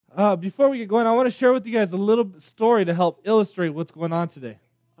Before we get going, I want to share with you guys a little story to help illustrate what's going on today.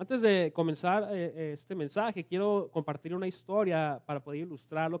 Antes de comenzar este mensaje, quiero compartir una historia para poder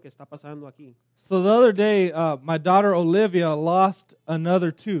ilustrar lo que está pasando aquí. So the other day, my daughter Olivia lost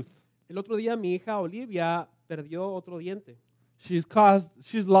another tooth. El otro día mi hija Olivia perdió otro diente.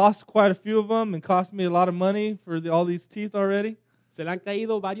 She's lost quite a few of them and cost me a lot of money for all these teeth already. Se le han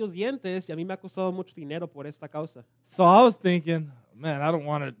caído varios dientes y a mí me ha costado mucho dinero por esta causa. So I was thinking, man, I don't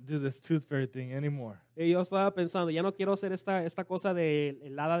want to do this tooth fairy thing anymore. Y yo estaba pensando, ya no quiero hacer esta cosa de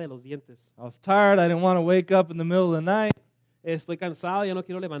helada de los dientes. I was tired. I didn't want to wake up in the middle of the night. Estoy cansado, ya no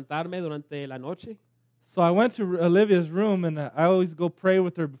quiero levantarme durante la noche. So I went to Olivia's room, and I always go pray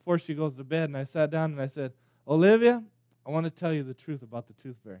with her before she goes to bed. And I sat down and I said, Olivia, I want to tell you the truth about the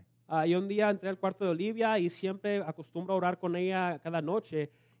tooth fairy. Y un día entré al cuarto de Olivia y siempre acostumbro a orar con ella cada noche.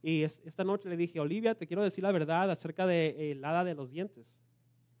 Y esta noche le dije, Olivia, te quiero decir la verdad acerca de el hada de los dientes.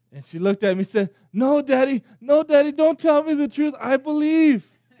 And she looked at me and said, no, Daddy, don't tell me the truth. I believe.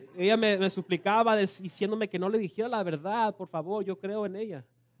 Ella me suplicaba diciéndome que no le dijera la verdad, por favor, yo creo en ella.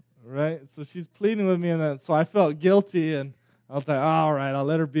 Right? So she's pleading with me, and so I felt guilty, and I was like, all right, I'll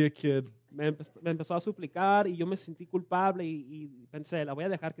let her be a kid. Me empezó a suplicar y yo me sentí culpable y pensé, la voy a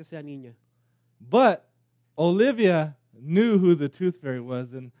dejar que sea niña. But Olivia knew who the tooth fairy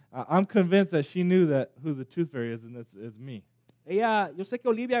was, and I'm convinced that she knew who the tooth fairy is, and it's me. Yo sé que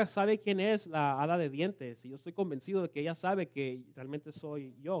Olivia sabe quién es la hada de dientes y yo estoy convencido de que ella sabe que realmente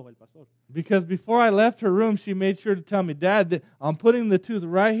soy yo, el pastor. Because before I left her room, she made sure to tell me, Dad, that I'm putting the tooth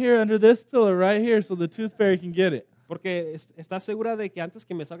right here under this pillow right here so the tooth fairy can get it. Porque está segura de que antes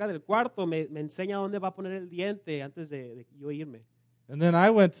que me salga del cuarto me enseña dónde va a poner el diente antes de yo irme. And then I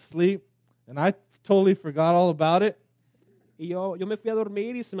went to sleep, and I totally forgot all about it. Y yo me fui a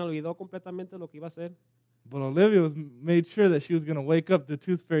dormir y se me olvidó completamente lo que iba a hacer. But Olivia made sure that she was going to wake up the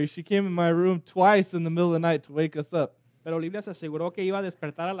tooth fairy. She came in my room twice in the middle of the night to wake us up. Pero Olivia se aseguró que iba a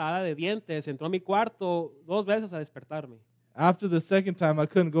despertar a la hada de dientes. Entró a mi cuarto 2 veces a despertarme. After the second time, I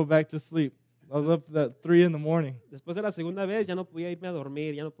couldn't go back to sleep. I was up at 3 in the morning. Después de la segunda vez ya no podía irme a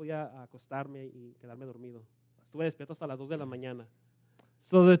dormir, ya no podía acostarme y quedarme dormido. Estuve despierto hasta las 2 de la mañana.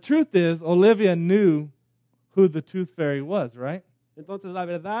 So the truth is, Olivia knew who the tooth fairy was, right? Entonces la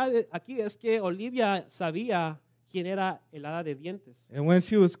verdad aquí es que Olivia sabía quién era el hada de dientes. And when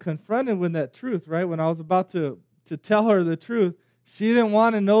she was confronted with that truth, right, when I was about to tell her the truth, she didn't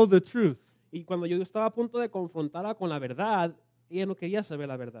want to know the truth. Y cuando yo estaba a punto de confrontarla con la verdad, ella no quería saber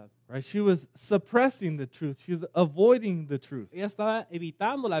la verdad. Right? She was suppressing the truth. She was avoiding the truth. Ella estaba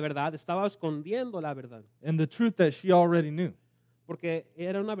evitando la verdad, estaba escondiendo la verdad. And the truth that she already knew. Porque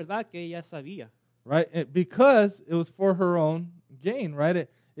era una verdad que ella sabía. Right? Because it was for her own gain, right?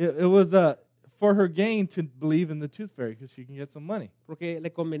 It was for her gain to believe in the tooth fairy because she can get some money. Porque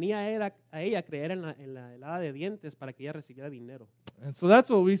le convenía a ella creer en la helada de dientes para que ella recibiera dinero. And so that's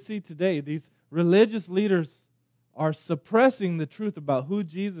what we see today. These religious leaders are suppressing the truth about who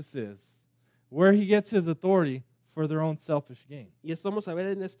Jesus is, where he gets his authority for their own selfish gain. Y esto vamos a ver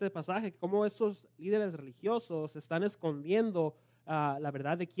en este pasaje, cómo estos líderes religiosos están escondiendo la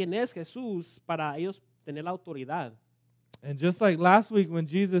verdad de quién es Jesús para ellos tener la autoridad. And just like last week when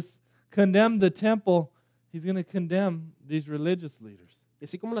Jesus condemned the temple, he's going to condemn these religious leaders. Y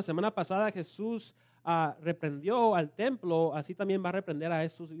así como la semana pasada Jesús reprendió al templo, así también va a reprender a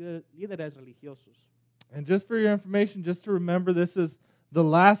estos líderes religiosos. And just for your information, just to remember, this is the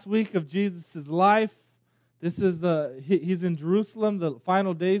last week of Jesus' life. This is he's in Jerusalem, the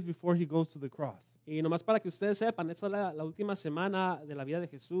final days before he goes to the cross. Y nomás para que ustedes sepan, esta es la última semana de la vida de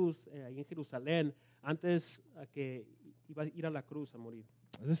Jesús ahí en Jerusalén, antes que iba a ir a la cruz a morir.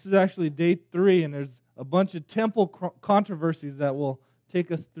 This is actually day 3, and there's a bunch of temple controversies that will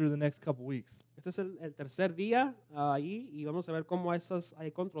take us through the next couple weeks. Este es el tercer día ahí y vamos a ver cómo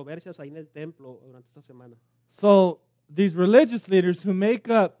hay controversias ahí en el templo durante esta semana. So these religious leaders who make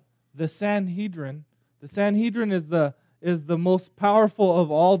up the Sanhedrin is the most powerful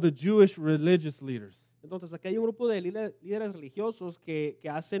of all the Jewish religious leaders. Entonces aquí hay un grupo de líderes religiosos que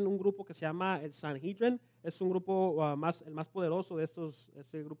hacen un grupo que se llama el Sanhedrin. Es un grupo el más poderoso de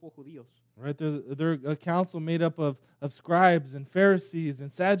ese grupo judíos. Right, they're a council made up of scribes and Pharisees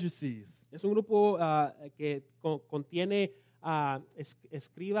and Sadducees. Es un grupo que contiene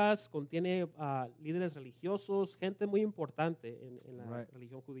escribas, contiene líderes religiosos, gente muy importante en la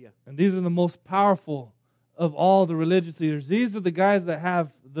religión judía. And these are the most powerful of all the religious leaders. These are the guys that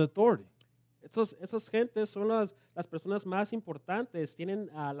have the authority. Esas gentes son las personas más importantes, tienen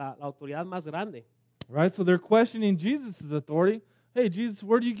la autoridad más grande. Right, so they're questioning Jesus' authority hey, Jesus,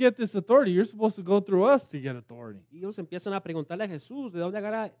 where do you get this authority? You're supposed to go through us to get authority. Y ellos empiezan a preguntarle a Jesús, de dónde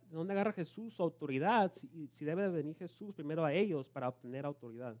agarra Jesús su autoridad? Si debe de venir Jesús primero a ellos para obtener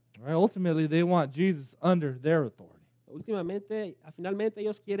autoridad. Right? Ultimately, they want Jesus under their authority. Finalmente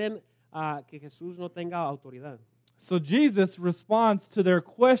ellos quieren que Jesús no tenga autoridad. So Jesus responds to their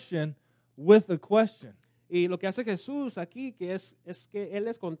question with a question. Y lo que hace Jesús aquí es que Él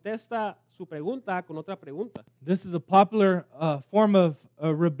les contesta su pregunta con otra pregunta. This is a popular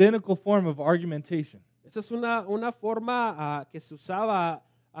a rabbinical form of argumentation. Esa es una forma que se usaba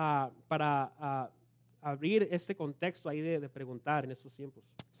para abrir este contexto ahí de preguntar en estos tiempos.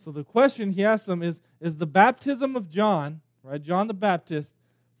 So the question he asks them is the baptism of John, right, John the Baptist,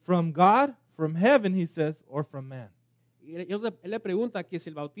 from God, from heaven, he says, or from man? Y él le pregunta que si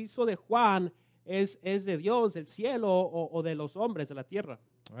el bautizo de Juan es de Dios, del cielo, o de los hombres, de la tierra.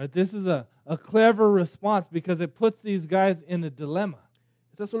 Right, this is a clever response because it puts these guys in a dilemma.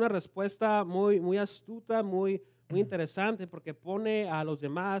 Esta es una respuesta muy astuta, muy interesante, porque pone a los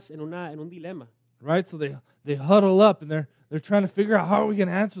demás en un dilema. Right, so they huddle up and they're trying to figure out how are we going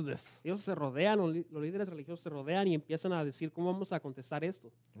to answer this. Ellos se rodean, los líderes religiosos se rodean y empiezan a decir cómo vamos a contestar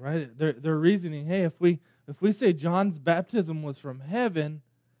esto. Right, they're reasoning, hey, if we say John's baptism was from heaven,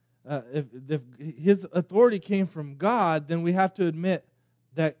 if his authority came from God, then we have to admit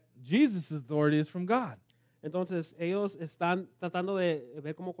that Jesus' authority is from God. Entonces ellos están tratando de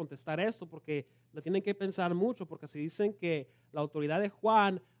ver cómo contestar esto porque lo tienen que pensar mucho, porque si dicen que la autoridad de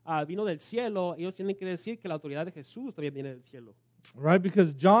Juan vino del cielo, ellos tienen que decir que la autoridad de Jesús también viene del cielo. Right,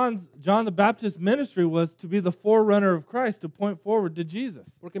 because John the Baptist's ministry was to be the forerunner of Christ, to point forward to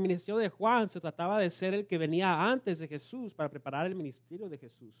Jesus. Porque el ministerio de Juan se trataba de ser el que venía antes de Jesús para preparar el ministerio de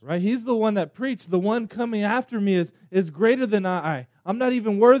Jesús. Right, he's the one that preached, the one coming after me is greater than I. I'm not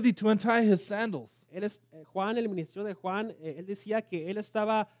even worthy to untie his sandals. Juan, el ministerio de Juan, él decía que él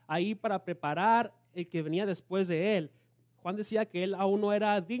estaba ahí para preparar el que venía después de él. Juan decía que él aún no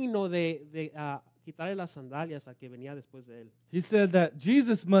era digno de quitarle las sandalias al que venía después de él. He said that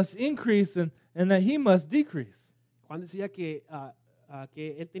Jesus must increase and that he must decrease. Juan decía que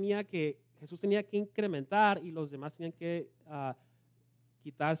Jesús tenía que incrementar y los demás tenían que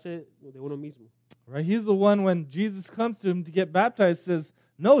quitarse de uno mismo. Right, he's the one when Jesus comes to him to get baptized says,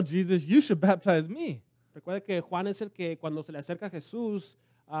 "No, Jesus, you should baptize me." Recuerda que Juan es el que cuando se le acerca a Jesús,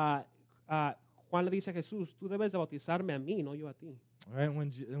 Juan le dice a Jesús, tú debes de bautizarme a mí, no yo a ti. Right,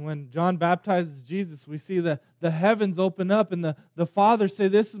 when John baptizes Jesus, we see the heavens open up and the Father say,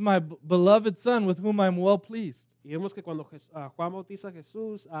 "This is my beloved Son with whom I'm well pleased." Y vemos que cuando Juan bautiza a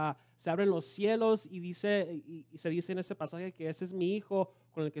Jesús, se abren los cielos y se dice en ese pasaje que ese es mi hijo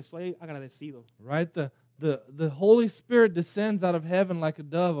con el que estoy agradecido. Right, the Holy Spirit descends out of heaven like a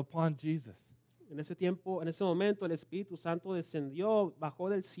dove upon Jesus. En ese momento, el Espíritu Santo descendió, bajó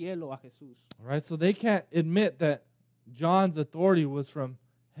del cielo a Jesús. Right, so they can't admit that John's authority was from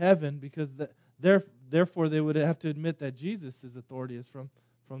heaven because therefore they would have to admit that Jesus' authority is from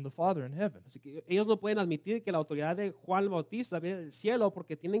the Father in heaven. Así que ellos no pueden admitir que la autoridad de Juan el Bautista viene del cielo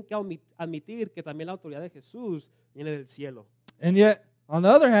porque tienen que admitir que también la autoridad de Jesús viene del cielo. And yet, on the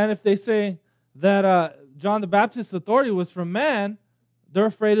other hand, if they say that John the Baptist's authority was from man, they're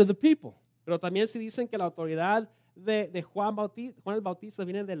afraid of the people. Pero también si dicen que la autoridad de Juan el Bautista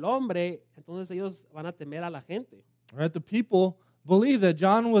viene del hombre, entonces ellos van a temer a la gente. Right? The people believe that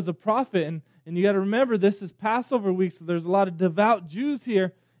John was a prophet, and you got to remember this is Passover week, so there's a lot of devout Jews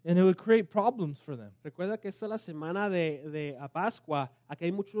here, and it would create problems for them. Recuerda que esta es la semana de Pascua. Aquí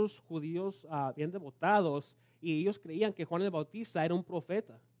hay muchos judíos bien devotados y ellos creían que Juan el Bautista era un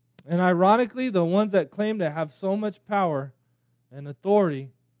profeta. And ironically, the ones that claim to have so much power and authority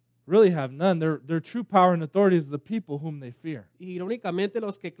really have none. Their true power and authority is the people whom they fear. Y irónicamente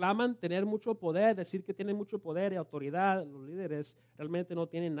los que claman tener mucho poder, decir que tienen mucho poder y autoridad, los líderes realmente no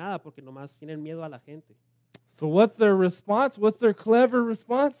tienen nada porque nomás tienen miedo a la gente. So what's their response? What's their clever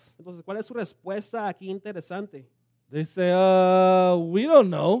response? Entonces, ¿cuál es su respuesta aquí interesante? They say, we don't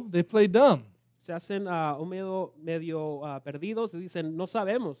know. They play dumb. Se hacen medio perdidos y dicen, no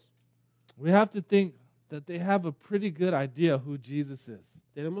sabemos. We have to think that they have a pretty good idea who Jesus is.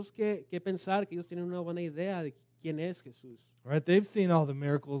 Tenemos que pensar que ellos tienen una buena idea de quién es Jesús. Right? They've seen all the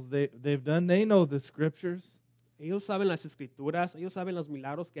miracles they've done. They know the scriptures. Ellos saben las escrituras, ellos saben los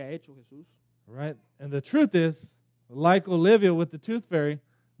milagros que ha hecho Jesús. Right? And the truth is, like Olivia with the tooth fairy,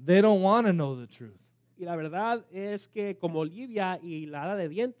 they don't want to know the truth. Y la verdad es que como Olivia y la hada de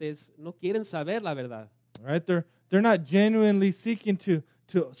dientes no quieren saber la verdad. Right? They're not genuinely seeking to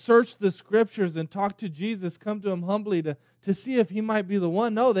search the scriptures and talk to Jesus, come to him humbly to see if he might be the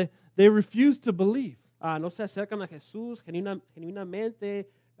one. No, they refuse to believe. no se acercan a Jesús genuinamente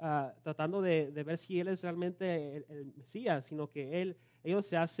tratando de ver si Él es realmente el Mesías, sino que ellos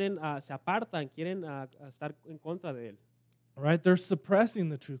se apartan, quieren estar en contra de Él. Right? They're suppressing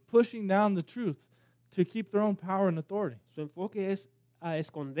the truth, pushing down the truth to keep their own power and authority. Su enfoque es a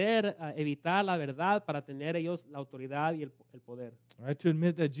esconder, a evitar la verdad para tener ellos la autoridad y el poder. Right? To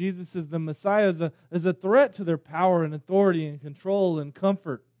admit that Jesus is the Messiah is a threat to their power and authority and control and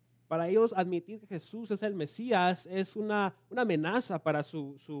comfort. Para ellos admitir que Jesús es el Mesías es una amenaza para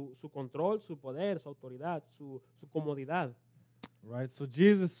su control, su poder, su autoridad, su comodidad. Right? So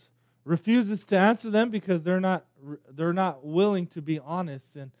Jesus refuses to answer them because they're not willing to be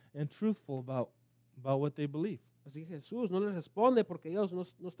honest and truthful about what they believe. Así que Jesús no les responde porque ellos no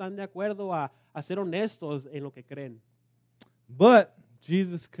están de acuerdo a ser honestos en lo que creen. But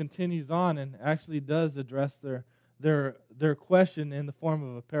Jesus continues on and actually does address their question in the form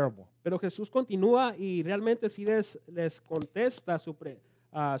of a parable. Pero Jesús continúa y realmente sí les contesta su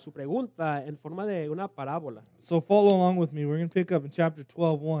pregunta en forma de una parábola. So follow along with me. We're going to pick up in chapter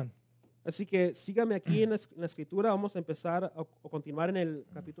 12:1. Así que sígame aquí en la escritura. Vamos a empezar a continuar en el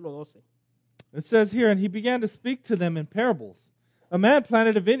capítulo 12. It says here, and he began to speak to them in parables. A man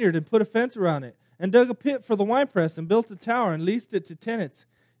planted a vineyard and put a fence around it, and dug a pit for the winepress, and built a tower and leased it to tenants,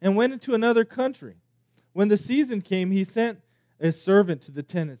 and went into another country. When the season came, he sent a servant to the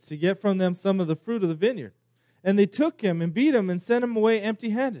tenants to get from them some of the fruit of the vineyard. And they took him and beat him and sent him away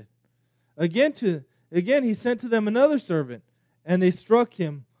empty-handed. Again he sent to them another servant, and they struck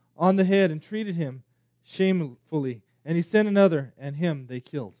him on the head and treated him shamefully. And he sent another, and him they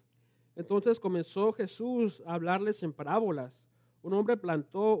killed. Entonces comenzó Jesús a hablarles en parábolas. Un hombre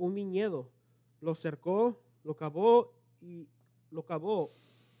plantó un viñedo, lo cercó, cavó un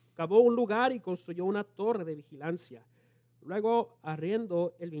lugar y construyó una torre de vigilancia. Luego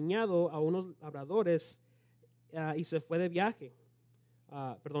arrendó el viñedo a unos labradores y se fue de viaje.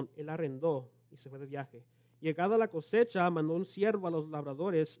 Él arrendó y se fue de viaje. Llegada la cosecha, mandó un siervo a los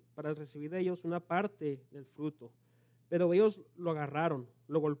labradores para recibir de ellos una parte del fruto. Pero ellos lo agarraron,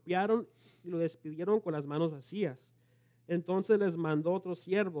 lo golpearon y lo despidieron con las manos vacías. Entonces les mandó otro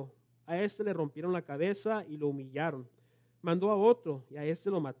siervo. A este le rompieron la cabeza y lo humillaron. Mandó a otro y a este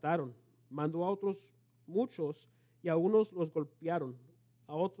lo mataron. Mandó a otros muchos y a unos los golpearon,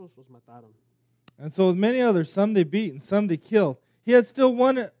 a otros los mataron. And so with many others, some they beat and some they killed. He had still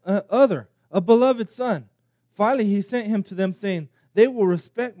one other, a beloved son. Finally he sent him to them, saying, "They will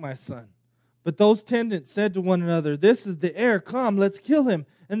respect my son." But those tenants said to one another, "This is the heir. Come, let's kill him,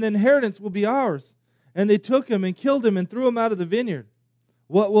 and the inheritance will be ours." And they took him and killed him and threw him out of the vineyard.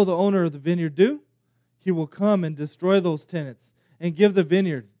 What will the owner of the vineyard do? He will come and destroy those tenants and give the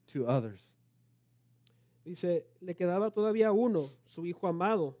vineyard to others. Dice, le quedaba todavía uno, su hijo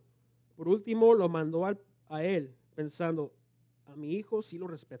amado. Por último lo mandó a él, pensando, a mi hijo sí lo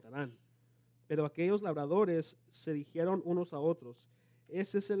respetarán. Pero aquellos labradores se dijeron unos a otros,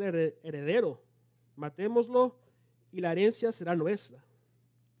 ese es el heredero, matémoslo y la herencia será nuestra.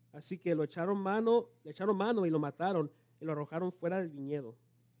 Así que le echaron mano y lo mataron y lo arrojaron fuera del viñedo.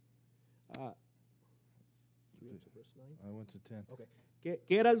 I went to 10. Okay.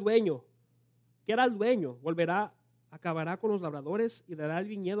 ¿Qué era el dueño? ¿Qué era el dueño? ¿Acabará con los labradores y dará el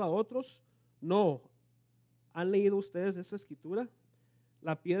viñedo a otros? No. ¿Han leído ustedes esta escritura?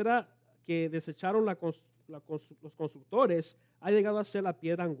 La piedra que desecharon los constructores ha llegado a ser la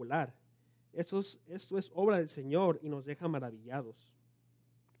piedra angular. Esto es obra del Señor y nos deja maravillados.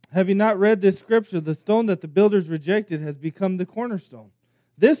 Have you not read this scripture? The stone that the builders rejected has become the cornerstone.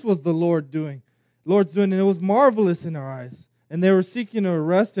 This was the Lord's doing, and it was marvelous in our eyes. And they were seeking to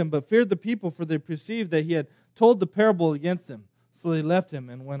arrest him, but feared the people, for they perceived that he had told the parable against them. So they left him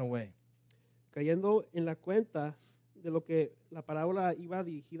and went away. Cayendo en la cuenta de lo que la parábola iba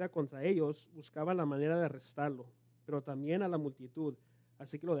dirigida contra ellos, buscaban la manera de arrestarlo, pero también a la multitud.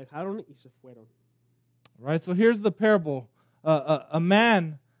 Así que lo dejaron y se fueron. Right, so here's the parable. A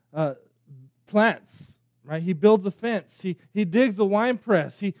man plants, right? He builds a fence. He digs a wine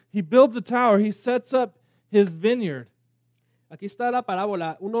press. He builds a tower. He sets up his vineyard. Aquí está la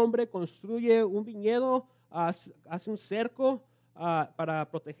parábola. Un hombre construye un viñedo, hace un cerco para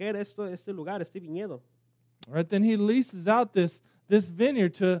proteger este lugar, este viñedo. Right, then he leases out this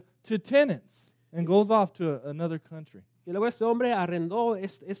vineyard to tenants and goes off to another country. Y luego este hombre arrendó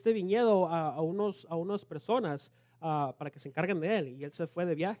este viñedo a unas personas para que se encarguen de él, y él se fue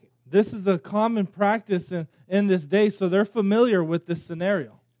de viaje. This is a common practice in this day, so they're familiar with this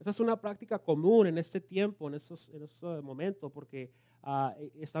scenario. Esa es una práctica común en este tiempo, en este momento, porque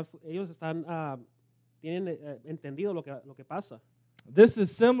ellos tienen entendido lo que pasa. This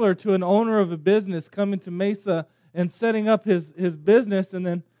is similar to an owner of a business coming to Mesa and setting up his business and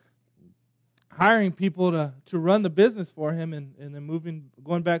then hiring people to run the business for him and then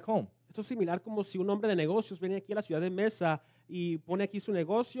going back home. Esto es similar como si un hombre de negocios viene aquí a la ciudad de Mesa y pone aquí su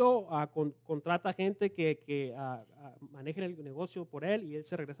negocio, contrata gente que maneje el negocio por él y él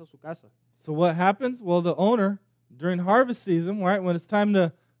se regresa a su casa. So what happens? Well, the owner, during harvest season, right, when it's time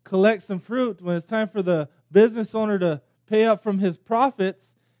to collect some fruit, when it's time for the business owner to pay up from his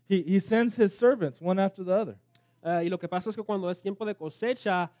profits, he sends his servants one after the other. Y lo que pasa es que cuando es tiempo de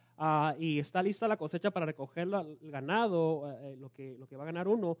cosecha y está lista la cosecha para recoger el ganado, lo que va a ganar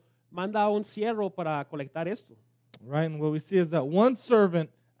uno, manda a un siervo para colectar esto. Right, and what we see is that one servant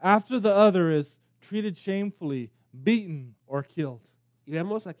after the other is treated shamefully, beaten, or killed. Y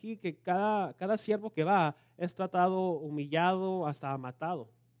vemos aquí que cada siervo que va es tratado, humillado, hasta matado.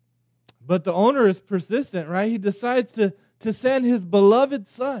 But the owner is persistent, right? He decides to send his beloved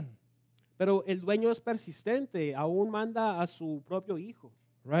son. Pero el dueño es persistente, aún manda a su propio hijo.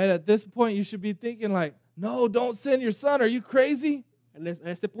 Right, at this point you should be thinking like, no, don't send your son. Are you crazy? En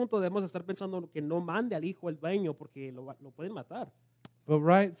este punto debemos estar pensando que no mande al hijo el dueño porque lo pueden matar.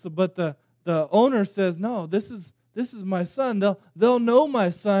 But the owner says, no, this is my son. They'll know my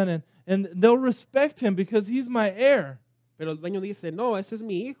son and they'll respect him because he's my heir. Pero el dueño dice, no, ese es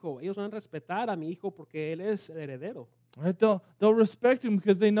mi hijo. Ellos van a respetar a mi hijo porque él es el heredero. Right? They'll respect him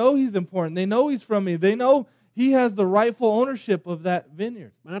because they know he's important. They know he's from me. They know he has the rightful ownership of that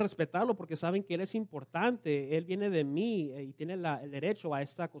vineyard. Van a respetarlo porque saben que él es importante. Él viene de mí y tiene el derecho a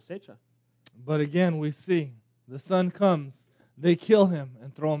esta cosecha. But again, we see the son comes, they kill him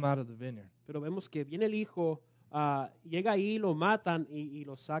and throw him out of the vineyard. Pero vemos que viene el hijo, llega ahí, lo matan y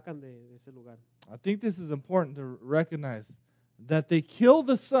lo sacan de ese lugar. I think this is important to recognize that they kill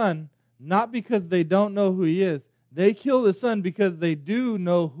the son not because they don't know who he is. They kill the son because they do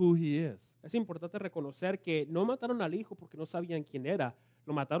know who he is. Es importante reconocer que no mataron al hijo porque no sabían quién era.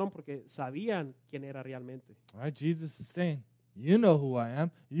 Lo mataron porque sabían quién era realmente. All right, Jesus is saying, you know who I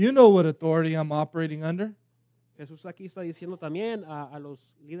am. You know what authority I'm operating under. Jesús aquí está diciendo también a los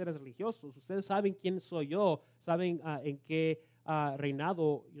líderes religiosos, ustedes saben quién soy yo, saben en qué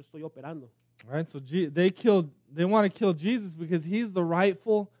reinado yo estoy operando. All right, so they want to kill Jesus because he's the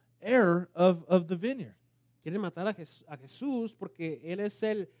rightful heir of the vineyard. Quieren matar a Jesús porque él es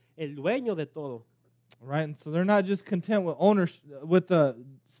el dueño de todo. Right, and so they're not just content with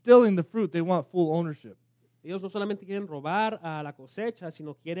stealing the fruit. They want full ownership. Ellos no solamente quieren robar la cosecha,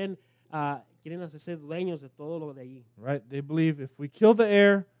 sino quieren hacerse dueños de todo lo de ahí. Right, they believe if we kill the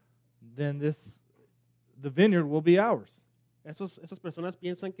heir, then the vineyard will be ours. Esas personas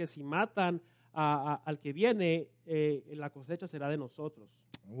piensan que si matan al que viene, la cosecha será de nosotros.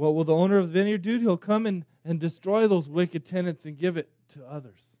 What will the owner of the vineyard do? He'll come and destroy those wicked tenants and give it to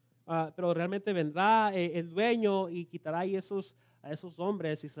others. Pero realmente vendrá el dueño y quitará ahí a esos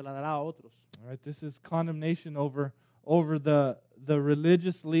hombres y se la dará a otros. All right, this is condemnation over the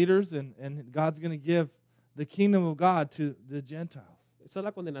religious leaders, and God's going to give the kingdom of God to the Gentiles. Esa es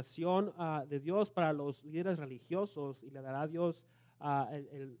la condenación de Dios para los líderes religiosos y le dará a Dios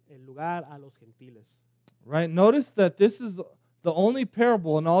el lugar a los gentiles. Right, notice that this is the only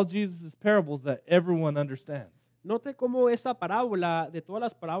parable in all Jesus' parables that everyone understands. Note cómo esta parábola, de todas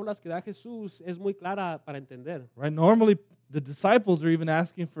las parábolas que da Jesús, es muy clara para entender. Right, normally the disciples are even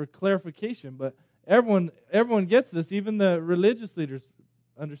asking for clarification, but everyone gets this. Even the religious leaders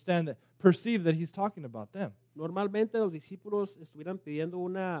perceive that he's talking about them. Normalmente los discípulos estuvieran pidiendo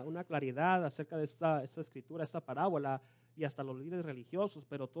una claridad acerca de esta escritura, esta parábola, y hasta los líderes religiosos,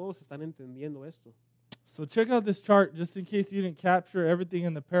 pero todos están entendiendo esto. So check out this chart just in case you didn't capture everything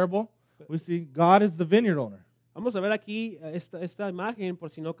in the parable. We see God is the vineyard owner. Vamos a ver aquí esta imagen por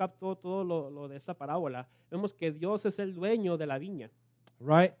si no captó todo lo de esta parábola. Vemos que Dios es el dueño de la viña.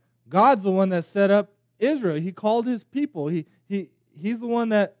 Right? God's the one that set up Israel. He called his people. He's the one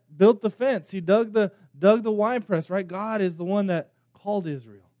that built the fence. He dug the wine press, right? God is the one that called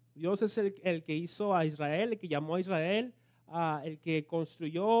Israel. Dios es el que hizo a Israel, el que llamó a Israel, el que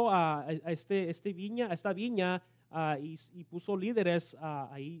construyó esta viña y puso líderes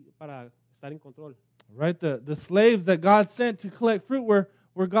ahí para estar en control. Right? The slaves that God sent to collect fruit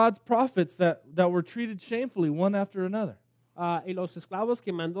were God's prophets that were treated shamefully one after another. Y los esclavos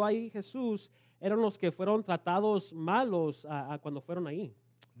que mandó ahí Jesús eran los que fueron tratados malos cuando fueron ahí.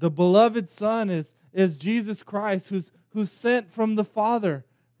 The beloved Son is Jesus Christ, who's sent from the Father,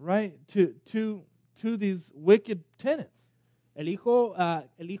 right, to these wicked tenants. El hijo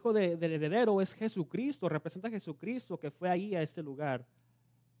del heredero es Jesucristo, representa a Jesucristo que fue ahí a este lugar.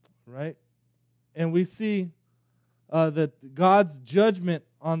 Right? And we see that God's judgment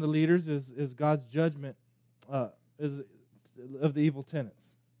on the leaders is God's judgment is of the evil tenants.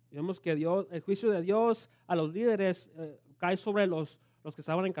 Vemos que Dios, el juicio de Dios a los líderes cae sobre los que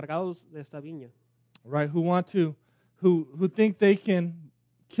estaban encargados de esta viña. Right? Who think they can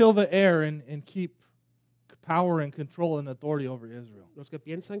kill the heir and keep power and control and authority over Israel. Los que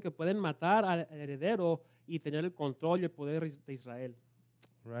piensan que pueden matar al heredero y tener el control y el poder de Israel.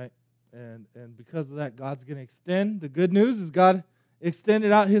 Right? And because of that, God's going to extend. The good news is God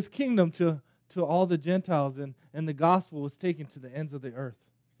extended out His kingdom to all the Gentiles, and the gospel was taken to the ends of the earth.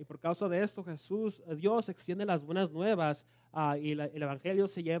 Y por causa de esto, Dios extiende las buenas nuevas y el evangelio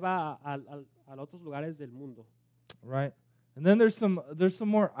se lleva a otros lugares del mundo. Right? And then there's some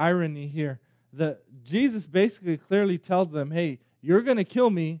more irony here. That Jesus basically clearly tells them, hey, you're going to kill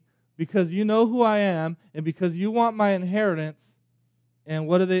me because you know who I am and because you want my inheritance. And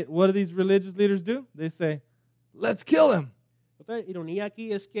what do these religious leaders do? They say, let's kill him. Otra ironía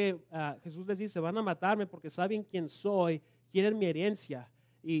aquí es que Jesús les dice, van a matarme porque saben quién soy, quieren mi herencia.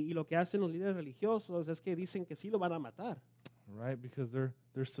 Y lo que hacen los líderes religiosos es que dicen que sí lo van a matar. Right? Because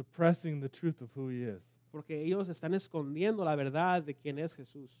they're suppressing the truth of who he is. Porque ellos están escondiendo la verdad de quién es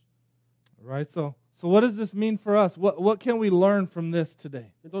Jesús. Right? So what does this mean for us? What can we learn from this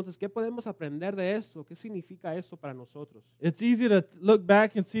today? Entonces, ¿qué podemos aprender de esto? ¿Qué significa esto para nosotros? It's easy to look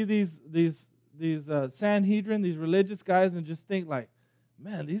back and see these Sanhedrin, these religious guys, and just think like,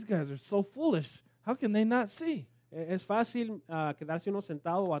 man, these guys are so foolish. How can they not see? Es fácil quedarse uno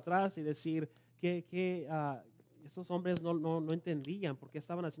sentado atrás y decir que estos hombres no entendían por qué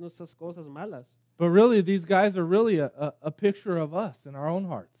estaban haciendo estas cosas malas. But really, these guys are really a picture of us in our own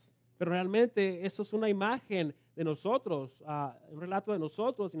hearts. Pero realmente eso es una imagen de nosotros, un relato de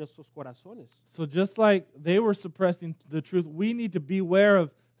nosotros y nuestros corazones. So just like they were suppressing the truth, we need to beware of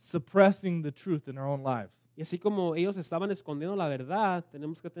suppressing the truth in our own lives. Y así como ellos estaban escondiendo la verdad,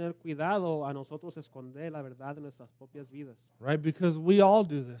 tenemos que tener cuidado a nosotros esconder la verdad de nuestras propias vidas. Right? Because we all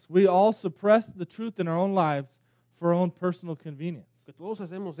do this. We all suppress the truth in our own lives for our own personal convenience. Que todos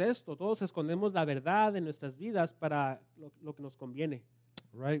hacemos esto, todos escondemos la verdad de nuestras vidas para lo que nos conviene.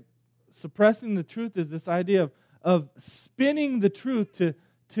 Right? Suppressing the truth is this idea of spinning the truth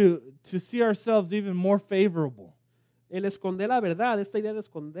to see ourselves even more favorable. El esconder la verdad, esta idea de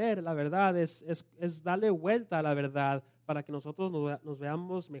esconder la verdad es darle vuelta a la verdad para que nosotros nos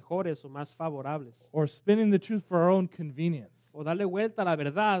veamos mejores o más favorables. Or spinning the truth for our own convenience. O darle vuelta a la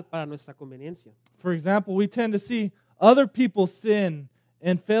verdad para nuestra conveniencia. For example, we tend to see other people's sin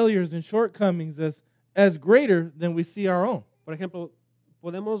and failures and shortcomings as greater than we see our own. Por ejemplo,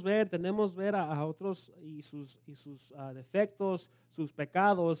 tendemos ver a otros y sus defectos, sus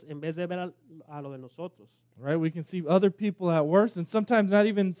pecados, en vez de ver a lo de nosotros. Right? We can see other people at worst and sometimes not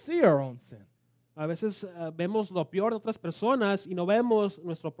even see our own sin. A veces vemos lo peor de otras personas y no vemos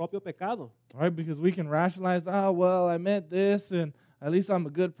nuestro propio pecado. Right? Because we can rationalize, well, I meant this and at least I'm a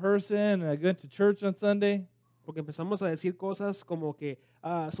good person and I went to church on Sunday. Porque empezamos a decir cosas como que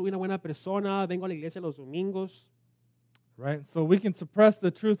soy una buena persona, vengo a la iglesia los domingos. Right? So we can suppress the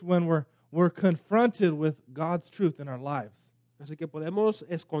truth when we're confronted with God's truth in our lives. Así que podemos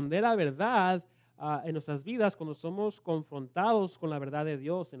esconder la verdad en nuestras vidas cuando somos confrontados con la verdad de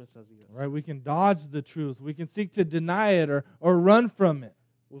Dios en nuestras vidas. Right? We can dodge the truth. We can seek to deny it or run from it.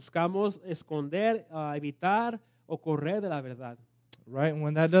 Buscamos esconder, evitar o correr de la verdad. Right? And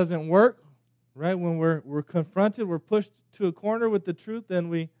when that doesn't work, right? When we're confronted, we're pushed to a corner with the truth, then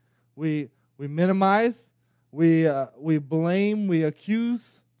we minimize. We blame, we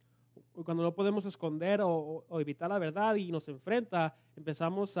accuse. Cuando no podemos esconder o evitar la verdad y nos enfrenta,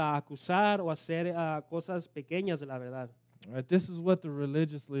 empezamos a acusar o hacer cosas pequeñas de la verdad. Right? This is what the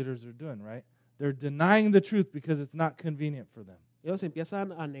religious leaders are doing, right? They're denying the truth because it's not convenient for them. Ellos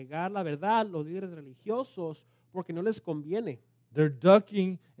empiezan a negar la verdad, los líderes religiosos, porque no les conviene. They're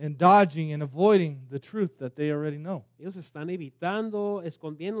ducking and dodging and avoiding the truth that they already know. Ellos están evitando,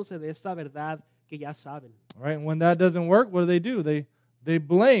 escondiéndose de esta verdad que ya saben. Right? And when that doesn't work, what do? They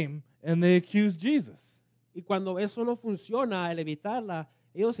blame and they accuse Jesus. Y cuando eso no funciona, el evitarla,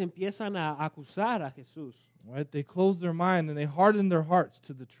 ellos empiezan a acusar a Jesús. Right? They close their mind and they harden their hearts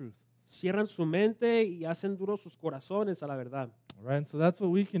to the truth. Cierran su mente y hacen duros sus corazones a la verdad. Right? And so that's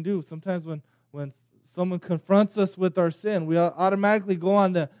what we can do. Sometimes when someone confronts us with our sin, we automatically go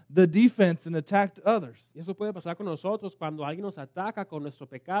on the defense and attack others. Y eso puede pasar con nosotros cuando alguien nos ataca con nuestro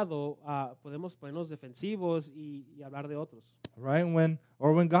pecado, podemos ponernos defensivos y hablar de otros. Right?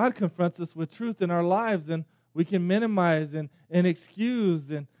 When God confronts us with truth in our lives, then we can minimize and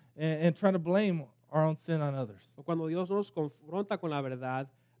excuse and try to blame our own sin on others. O cuando Dios nos confronta con la verdad,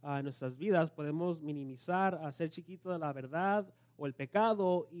 en nuestras vidas, podemos minimizar, hacer chiquito la verdad o el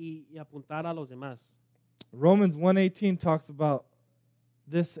pecado y apuntar a los demás. Romans 1:18 talks about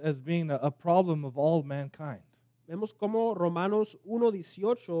this as being a problem of all mankind. Vemos cómo Romanos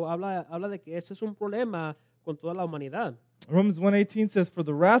 1:18 habla de que ese es un problema con toda la humanidad. Romans 1:18 says, "For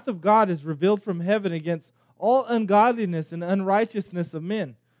the wrath of God is revealed from heaven against all ungodliness and unrighteousness of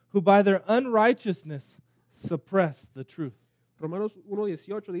men, who by their unrighteousness suppress the truth." Romanos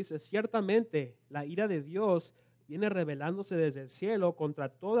 1:18 dice, ciertamente la ira de Dios viene revelándose desde el cielo contra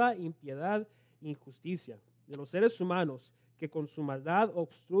toda impiedad e injusticia de los seres humanos que con su maldad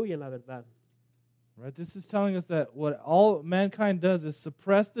obstruyen la verdad. Right? This is telling us that what all mankind does is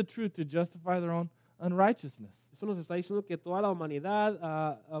suppress the truth to justify their own unrighteousness. Eso nos está diciendo que toda la humanidad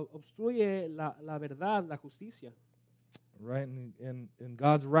obstruye la verdad, la justicia. Right? And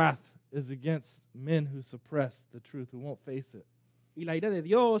God's wrath is against men who suppress the truth, who won't face it. Y la ira de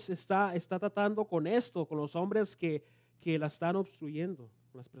Dios está tratando con esto, con los hombres que la están obstruyendo,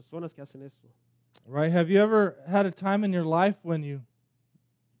 con las personas que hacen esto. Right? Have you ever had a time in your life when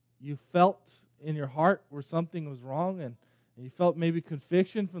you felt in your heart where something was wrong and you felt maybe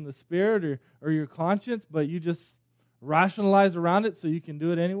conviction from the Spirit or your conscience, but you just rationalize around it so you can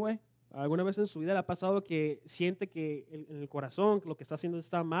do it anyway? ¿Alguna vez en su vida le ha pasado que siente que en el corazón lo que está haciendo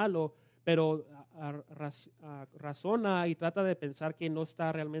está malo, pero razona y trata de pensar que no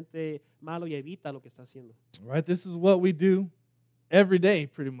está realmente malo y evita lo que está haciendo? Right? This is what we do every day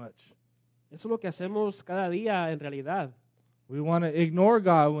pretty much. Eso es lo que hacemos cada día en realidad. We want to ignore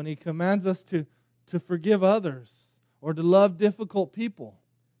God when He commands us to forgive others or to love difficult people.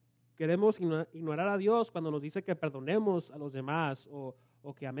 Queremos ignorar a Dios cuando nos dice que perdonemos a los demás o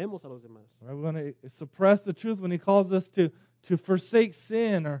que amemos a los demás. Right? We want to suppress the truth when He calls us to forsake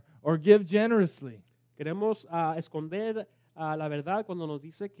sin or give generously. Queremos esconder la verdad cuando nos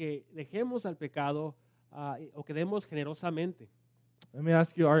dice que dejemos al pecado o que demos generosamente. Let me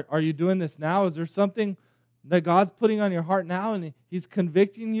ask you, are you doing this now? Is there something that God's putting on your heart now and He's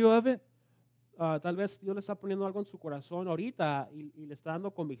convicting you of it? Tal vez Dios le está poniendo algo en su corazón ahorita y le está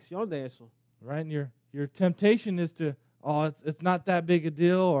dando convicción de eso. Right? And your temptation is to, it's not that big a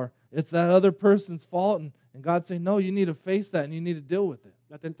deal, or it's that other person's fault. And God's saying, no, you need to face that and you need to deal with it.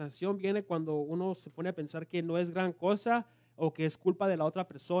 La tentación viene cuando uno se pone a pensar que no es gran cosa o que es culpa de la otra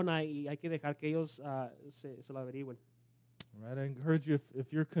persona y hay que dejar que ellos se lo averigüen. Right? I encourage you,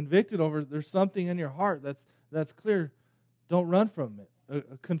 if you're convicted over, there's something in your heart that's clear, don't run from it.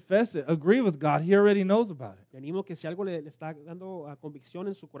 Confess it. Agree with God. He already knows about it. Le animo que si algo le está dando convicción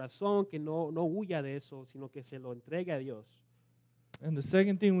en su corazón, que no huya de eso, sino que se lo entregue a Dios. And the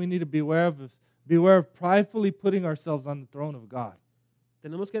second thing we need to beware of is beware of pridefully putting ourselves on the throne of God.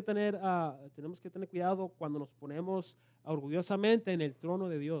 Tenemos que tener cuidado cuando nos ponemos orgullosamente en el trono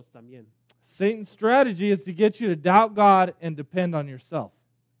de Dios también. Satan's strategy is to get you to doubt God and depend on yourself.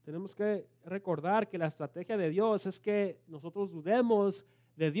 Tenemos que recordar que la estrategia de Dios es que nosotros dudemos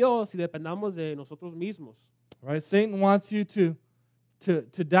de Dios y dependamos de nosotros mismos. Right? Satan wants you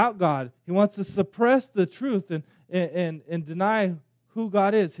to doubt God. He wants to suppress the truth and deny who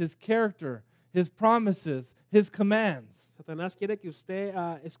God is, His character, His promises, His commands. Satanás quiere que usted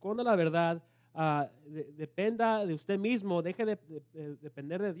esconda la verdad, dependa de usted mismo, deje de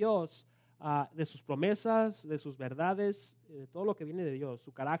depender de Dios, de sus promesas, de sus verdades, de todo lo que viene de Dios,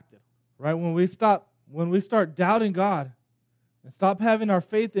 su carácter. Right? When we start doubting God and stop having our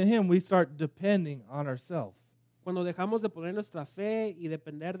faith in Him, we start depending on ourselves. Cuando dejamos de poner nuestra fe y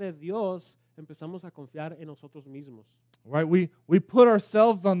depender de Dios, empezamos a confiar en nosotros mismos. Right? We put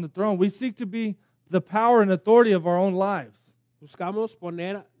ourselves on the throne. We seek to be the power and authority of our own lives. Buscamos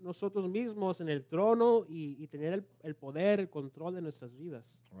poner nosotros mismos en el trono y tener el poder, el control de nuestras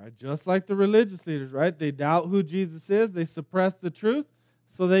vidas. Right? Just like the religious leaders, right? They doubt who Jesus is. They suppress the truth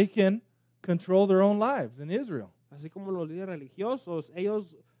so they can control their own lives in Israel. Así como los líderes religiosos,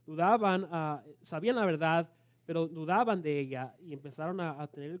 ellos dudaban, sabían la verdad, pero dudaban de ella y empezaron a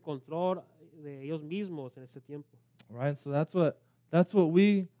tener el control de ellos mismos en ese tiempo. Right? So that's what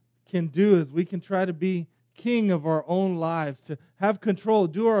we can do, is we can try to be king of our own lives, to have control,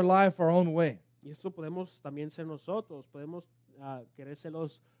 do our life our own way. Y esto podemos también ser nosotros, podemos querer ser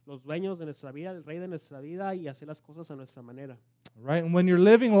los dueños de nuestra vida, el rey de nuestra vida y hacer las cosas a nuestra manera. Right? And when you're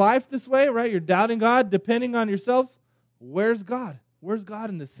living life this way, right, you're doubting God, depending on yourselves, where's God? Where's God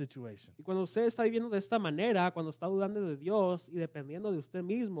in this situation? Y cuando usted está viviendo de esta manera, cuando está dudando de Dios y dependiendo de usted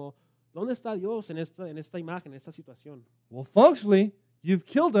mismo, ¿dónde está Dios en esta imagen, en esta situación? Well, functionally, you've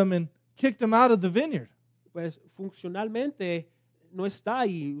killed him and kicked him out of the vineyard. Pues funcionalmente no está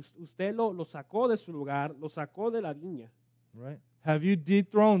ahí. Usted lo sacó de su lugar, lo sacó de la viña. Right? Have you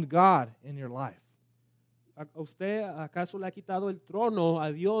dethroned God in your life? ¿A usted acaso le ha quitado el trono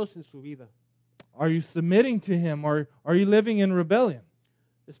a Dios en su vida? Are you submitting to Him, or are you living in rebellion?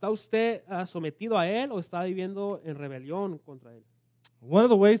 ¿Está usted sometido a Él o está viviendo en rebelión contra Él? One of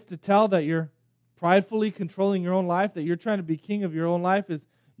the ways to tell that you're pridefully controlling your own life, that you're trying to be king of your own life, is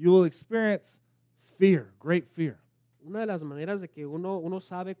you will experience fear, great fear. Una de las maneras de que uno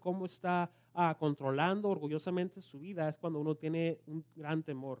sabe cómo está controlando orgullosamente su vida es cuando uno tiene un gran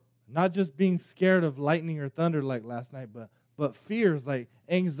temor. Not just being scared of lightning or thunder like last night, but fears like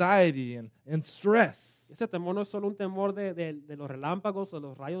anxiety and stress. Ese temor no es solo un temor de los relámpagos o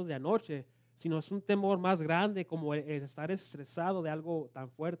los rayos de anoche, sino es un temor más grande como el estar estresado de algo tan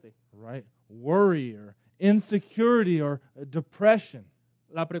fuerte. Right? Worry or insecurity or depression.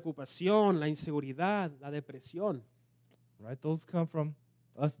 La preocupación, la inseguridad, la depresión. Right? Those come from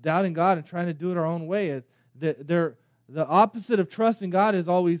us doubting God and trying to do it our own way. The opposite of trusting God is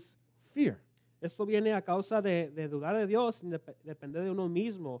always fear. Esto viene a causa de dudar de Dios, depender de uno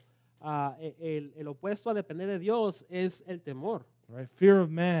mismo. El opuesto a depender de Dios es el temor. Right? Fear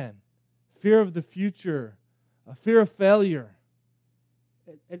of man, fear of the future, a fear of failure.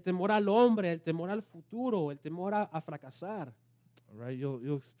 El temor al hombre, el temor al futuro, el temor a fracasar. Right?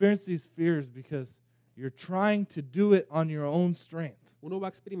 You'll experience these fears because you're trying to do it on your own strength. Uno va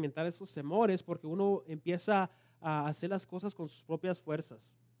a experimentar esos temores porque uno empieza a hacer las cosas con sus propias fuerzas.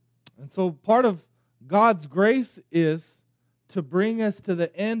 And so part of God's grace is to bring us to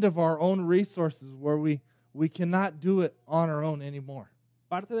the end of our own resources where we cannot do it on our own anymore.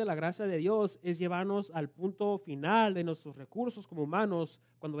 Parte de la gracia de Dios es llevarnos al punto final de nuestros recursos como humanos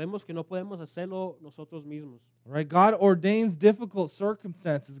cuando vemos que no podemos hacerlo nosotros mismos. Right? God ordains difficult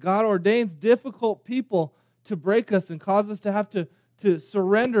circumstances. God ordains difficult people to break us and cause us to have to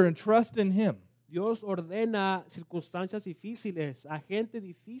surrender and trust in Him. Dios ordena circunstancias difíciles, a gente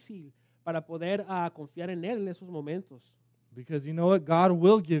difícil para poder confiar en Él en esos momentos. Because you know what? God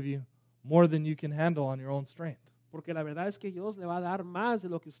will give you more than you can handle on your own strength. Porque la verdad es que Dios le va a dar más de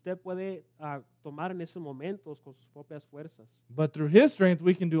lo que usted puede tomar en esos momentos con sus propias fuerzas. But through His strength,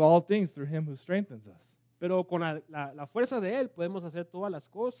 we can do all things through Him who strengthens us. Pero con la fuerza de Él podemos hacer todas las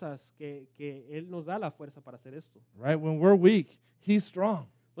cosas que Él nos da la fuerza para hacer esto. Right? When we're weak, He's strong.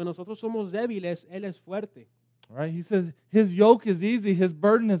 Cuando nosotros somos débiles, Él es fuerte. Right? He says His yoke is easy, His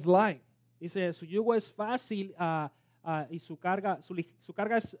burden is light. Dice, su yugo es fácil y su carga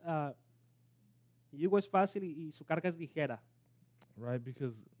es yugo es fácil y su carga es ligera. Right?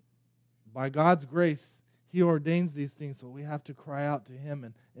 Because by God's grace, He ordains these things, so we have to cry out to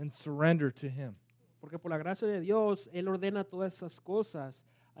Him and surrender to Him. Porque por la gracia de Dios, Él ordena todas estas cosas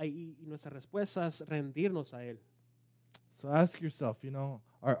y nuestra respuesta es rendirnos a Él. So ask yourself,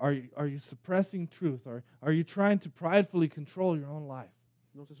 are you suppressing truth? Are you trying to pridefully control your own life?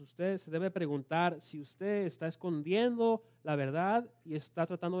 Entonces usted se debe preguntar si usted está escondiendo la verdad y está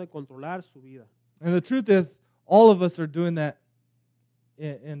tratando de controlar su vida. And the truth is, all of us are doing that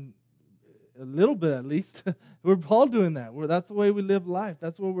in a little bit at least. We're all doing that. That's the way we live life.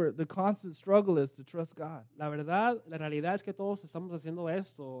 That's where the constant struggle is to trust God. La verdad, la realidad es que todos estamos haciendo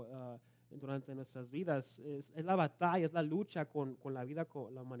esto durante nuestras vidas. Es la batalla, es la lucha con la vida,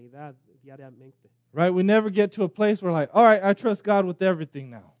 con la humanidad diariamente. Right? We never get to a place where all right, I trust God with everything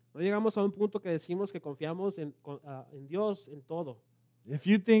now. No llegamos a un punto que decimos que confiamos en Dios en todo. If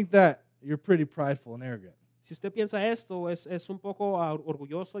you think that, you're pretty prideful and arrogant. Si usted piensa esto, es un poco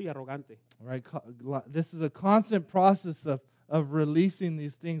orgulloso y arrogante. Right? This is a constant process of releasing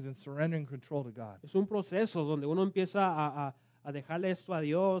these things and surrendering control to God. Es un proceso donde uno empieza a dejarle esto a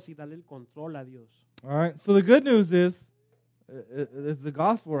Dios y darle el control a Dios. All right. So the good news is the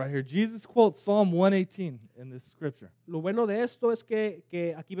gospel right here. Jesus quotes Psalm 118 in this scripture. Lo bueno de esto es que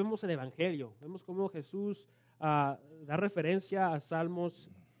aquí vemos el evangelio. Vemos cómo Jesús da referencia a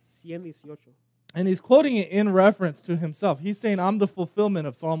Salmos 118. And he's quoting it in reference to himself. He's saying, I'm the fulfillment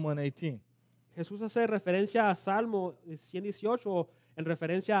of Psalm 118. Jesús hace referencia a Salmo 118 en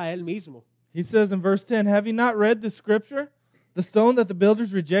referencia a él mismo. He says in verse 10, have you not read the scripture? The stone that the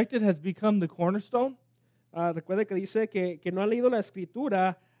builders rejected has become the cornerstone. Recuerde que dice que no han leído la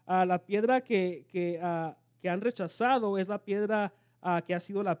escritura. La piedra que han rechazado es la piedra que ha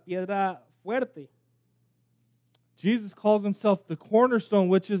sido la piedra fuerte. Jesus calls himself the cornerstone,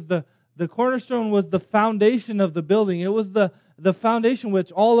 which is the cornerstone was the foundation of the building. It was the foundation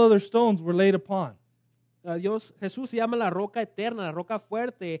which all other stones were laid upon. Jesús se llama la roca eterna, la roca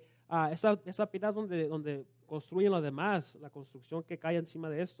fuerte. Esa piedra es donde construyen lo demás. La construcción que cae encima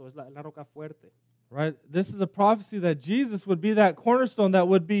de esto es la roca fuerte. Right? This is a prophecy that Jesus would be that cornerstone that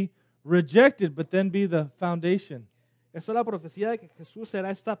would be rejected, but then be the foundation. Esa es la profecía de que Jesús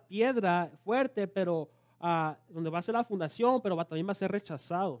será esta piedra fuerte, pero donde va a ser la fundación, pero también va a ser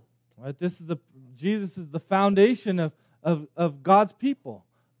rechazado. Right? Jesus is the foundation of God's people,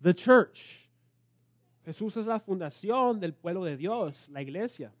 the church. Jesús es la fundación del pueblo de Dios, la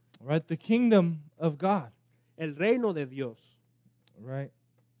iglesia, Right? The kingdom of God. el reino de Dios. Right?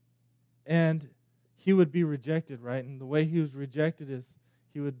 And he would be rejected, right? And the way he was rejected is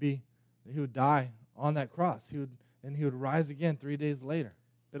he would die on that cross. He would rise again 3 days later.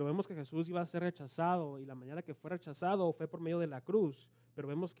 Pero vemos que Jesús iba a ser rechazado y la manera que fue rechazado fue por medio de la cruz. Pero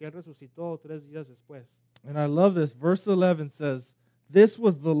vemos que él resucitó 3 días después. And I love this. Verse 11 says, "This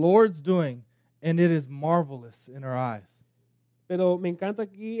was the Lord's doing, and it is marvelous in our eyes." Pero me encanta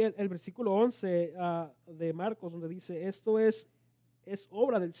aquí el versículo 11 de Marcos, donde dice, esto es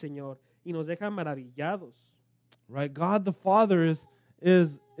obra del Señor y nos deja maravillados. Right? God the Father is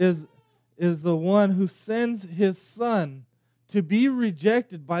the one who sends his Son to be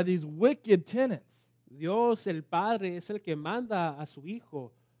rejected by these wicked tenants. Dios el Padre es el que manda a su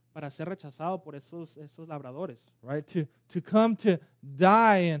Hijo para ser rechazado por esos labradores. Right? To come to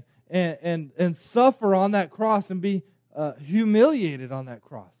die and suffer on that cross and be humiliated on that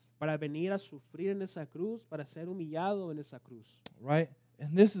cross. Para venir a sufrir en esa cruz, para ser humillado en esa cruz. Right?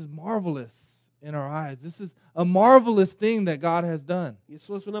 And this is marvelous in our eyes. This is a marvelous thing that God has done. Y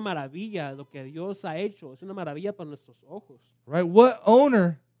eso es una maravilla, lo que Dios ha hecho, es una maravilla para nuestros ojos. Right? What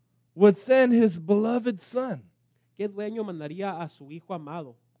owner would send his beloved Son? ¿Qué dueño mandaría a su Hijo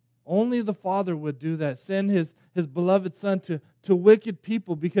amado? Only the Father would do that, send his beloved Son to wicked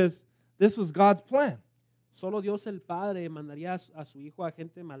people, because this was God's plan. Solo Dios el Padre mandaría a su Hijo a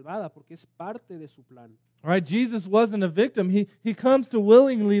gente malvada porque es parte de su plan. Right? Jesus wasn't a victim. He comes to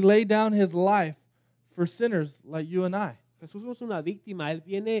willingly lay down his life for sinners like you and I. Jesús no es una víctima, Él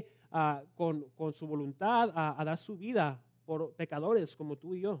viene con su voluntad a dar su vida por pecadores como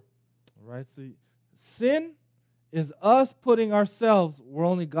tú y yo. Right? So sin is us putting ourselves where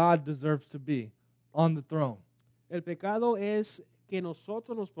only God deserves to be, on the throne. El pecado es que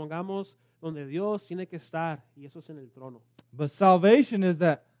nosotros nos pongamos donde Dios tiene que estar, y eso es en el trono. But salvation is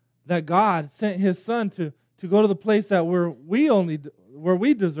that God sent his Son to go to the place that where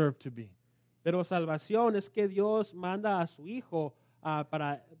we deserve to be. Pero salvación es que Dios manda a su Hijo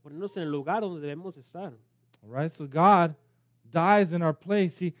para ponernos en el lugar donde debemos estar. Right? So God dies in our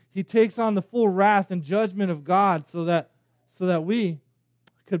place. He takes on the full wrath and judgment of God so that we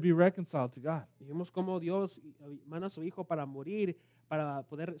could be reconciled to God. Y vemos cómo Dios manda a su Hijo para morir, para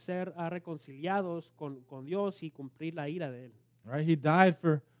poder ser reconciliados con Dios y cumplir la ira de Él. Right? He died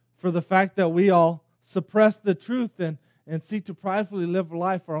for the fact that we all suppress the truth and seek to pridefully live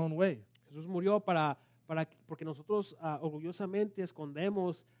life our own way. Jesús murió porque nosotros orgullosamente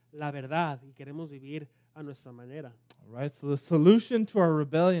escondemos la verdad y queremos vivir a nuestra manera. Right? So the solution to our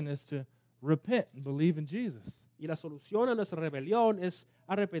rebellion is to repent and believe in Jesus. Y la solución a nuestra rebelión es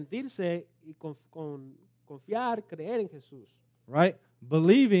arrepentirse y confiar, creer en Jesús. Right?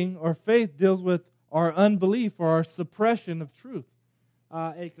 Believing or faith deals with our unbelief or our suppression of truth.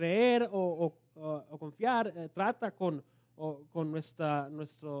 El creer o confiar trata con nuestra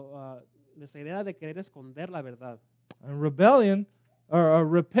idea de querer esconder la verdad. And rebellion or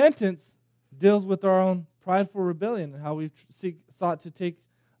repentance deals with our own prideful rebellion and how we've sought to take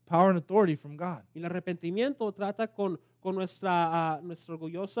power and authority from God. Y el arrepentimiento trata con nuestra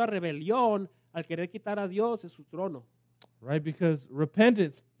orgullosa rebelión al querer quitar a Dios de su trono. Right? Because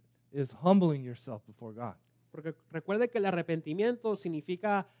repentance is humbling yourself before God. Porque recuerde que el arrepentimiento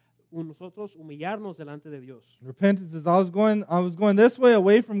significa nosotros humillarnos delante de Dios. Repentance is I was going this way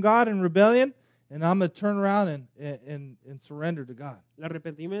away from God in rebellion, and I'm going to turn around and surrender to God. El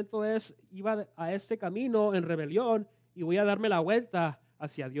arrepentimiento es iba a este camino en rebelión y voy a darme la vuelta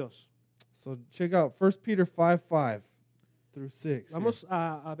hacia Dios. So check out 1 Peter 5:5 through 6. Vamos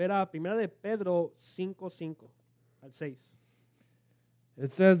a ver a 1 de Pedro 5:5 al 6.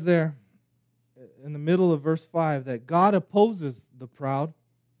 It says there in the middle of verse 5 that God opposes the proud,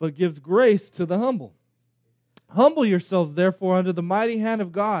 but gives grace to the humble. Humble yourselves, therefore, under the mighty hand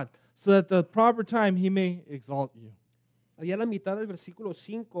of God, so that at the proper time he may exalt you. Allá a la mitad del versículo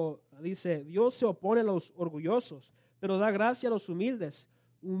 5 dice, Dios se opone a los orgullosos, pero da gracia a los humildes.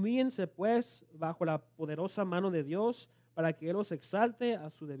 Humíllense pues bajo la poderosa mano de Dios para que Él los exalte a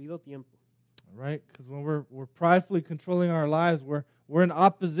su debido tiempo. Right? Because when we're pridefully controlling our lives, we're in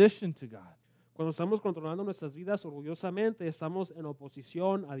opposition to God. Cuando estamos controlando nuestras vidas orgullosamente, estamos en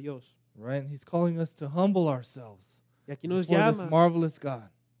oposición a Dios. Right? And he's calling us to humble ourselves Y aquí nos before this llama, marvelous God.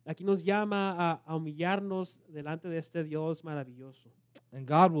 a humillarnos delante de este Dios maravilloso. And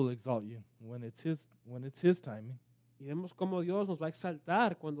God will exalt you when it's his timing. Y vemos cómo Dios nos va a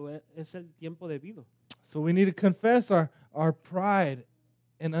exaltar cuando es el tiempo debido. So we need to confess our pride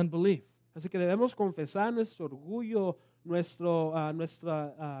and unbelief. Así que debemos confesar nuestro orgullo,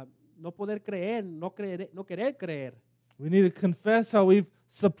 nuestra no poder creer, no querer creer. We need to confess how we've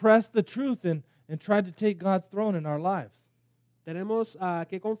suppressed the truth and tried to take God's throne in our lives. Tenemos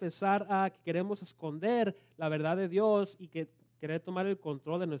que confesar que queremos esconder la verdad de Dios y que querer tomar el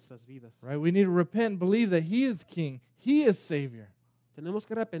control de nuestras vidas. Right? We need to repent and believe that He is King, He is Savior. Tenemos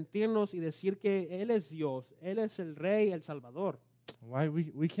que arrepentirnos y decir que Él es Dios, Él es el Rey, el Salvador. Right?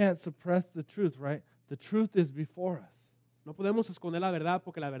 We can't suppress the truth, right? The truth is before us. No podemos esconder la verdad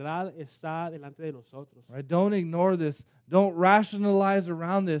porque la verdad está delante de nosotros. Right? Don't ignore this. Don't rationalize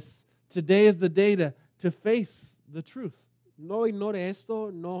around this. Today is the day to face the truth. No ignore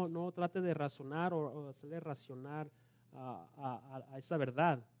esto, no trate de razonar o hacerle racionar a esta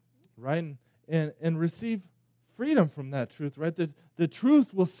verdad. Right? And receive freedom from that truth, right? The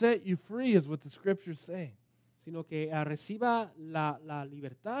truth will set you free is what the scriptures say. Sino que reciba la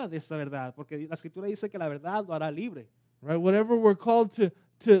libertad de esta verdad, porque la Escritura dice que la verdad lo hará libre. Right? Whatever we're called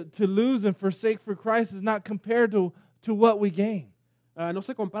to lose and forsake for Christ is not compared to what we gain. No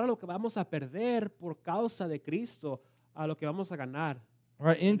se compara lo que vamos a perder por causa de Cristo a lo que vamos a ganar.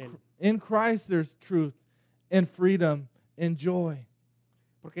 Right? In Christ there's truth and freedom and joy.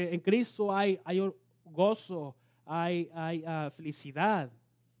 Porque en Cristo hay gozo, hay felicidad,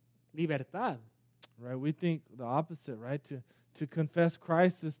 libertad. Right? We think the opposite, right? To confess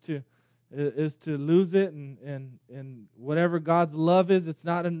Christ is to lose it, and whatever God's love is, it's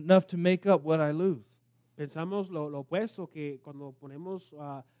not enough to make up what I lose. Pensamos lo opuesto, que cuando ponemos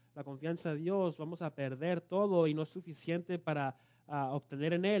la confianza en Dios vamos a perder todo y no es suficiente para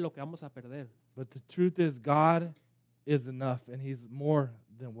obtener en Él lo que vamos a perder. But the truth is God is enough, and He's more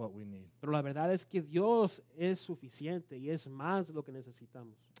than what we need. Pero la verdad es que Dios es suficiente y es más de lo que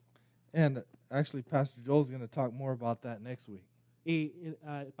necesitamos. And actually, Pastor Joel's going to talk more about that next week. Y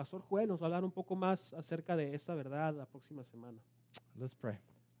el pastor Joel nos va a hablar un poco más acerca de esta verdad la próxima semana. Let's pray.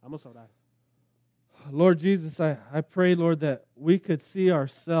 Vamos a orar. Lord Jesus, I pray, Lord, that we could see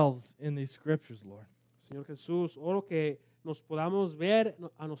ourselves in these scriptures, Lord. Señor Jesús, oro que nos podamos ver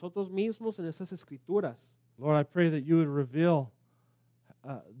a nosotros mismos en esas escrituras. Lord, I pray that you would reveal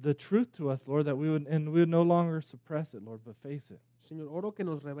the truth to us, Lord, that we would no longer suppress it, Lord, but face it. Señor, oro que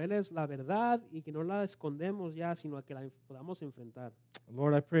nos reveles la verdad y que no la escondemos ya, sino que la podamos enfrentar.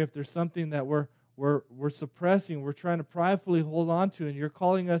 Lord, I pray if there's something that we're suppressing, we're trying to pridefully hold on to, and you're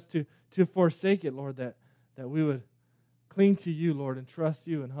calling us to forsake it, Lord, that we would cling to you, Lord, and trust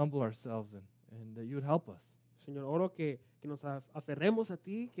you and humble ourselves, and that you would help us. Señor, oro que nos aferremos a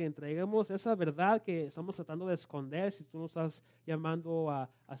ti, que entreguemos esa verdad que estamos tratando de esconder, si tú nos estás llamando a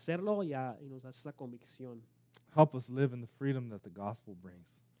hacerlo y nos das esa convicción. Help us live in the freedom that the gospel brings.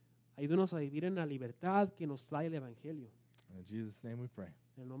 Ayúdanos a vivir en la libertad que nos trae el Evangelio. In Jesus' name we pray.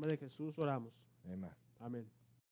 En el nombre de Jesús oramos. Amen. Amén.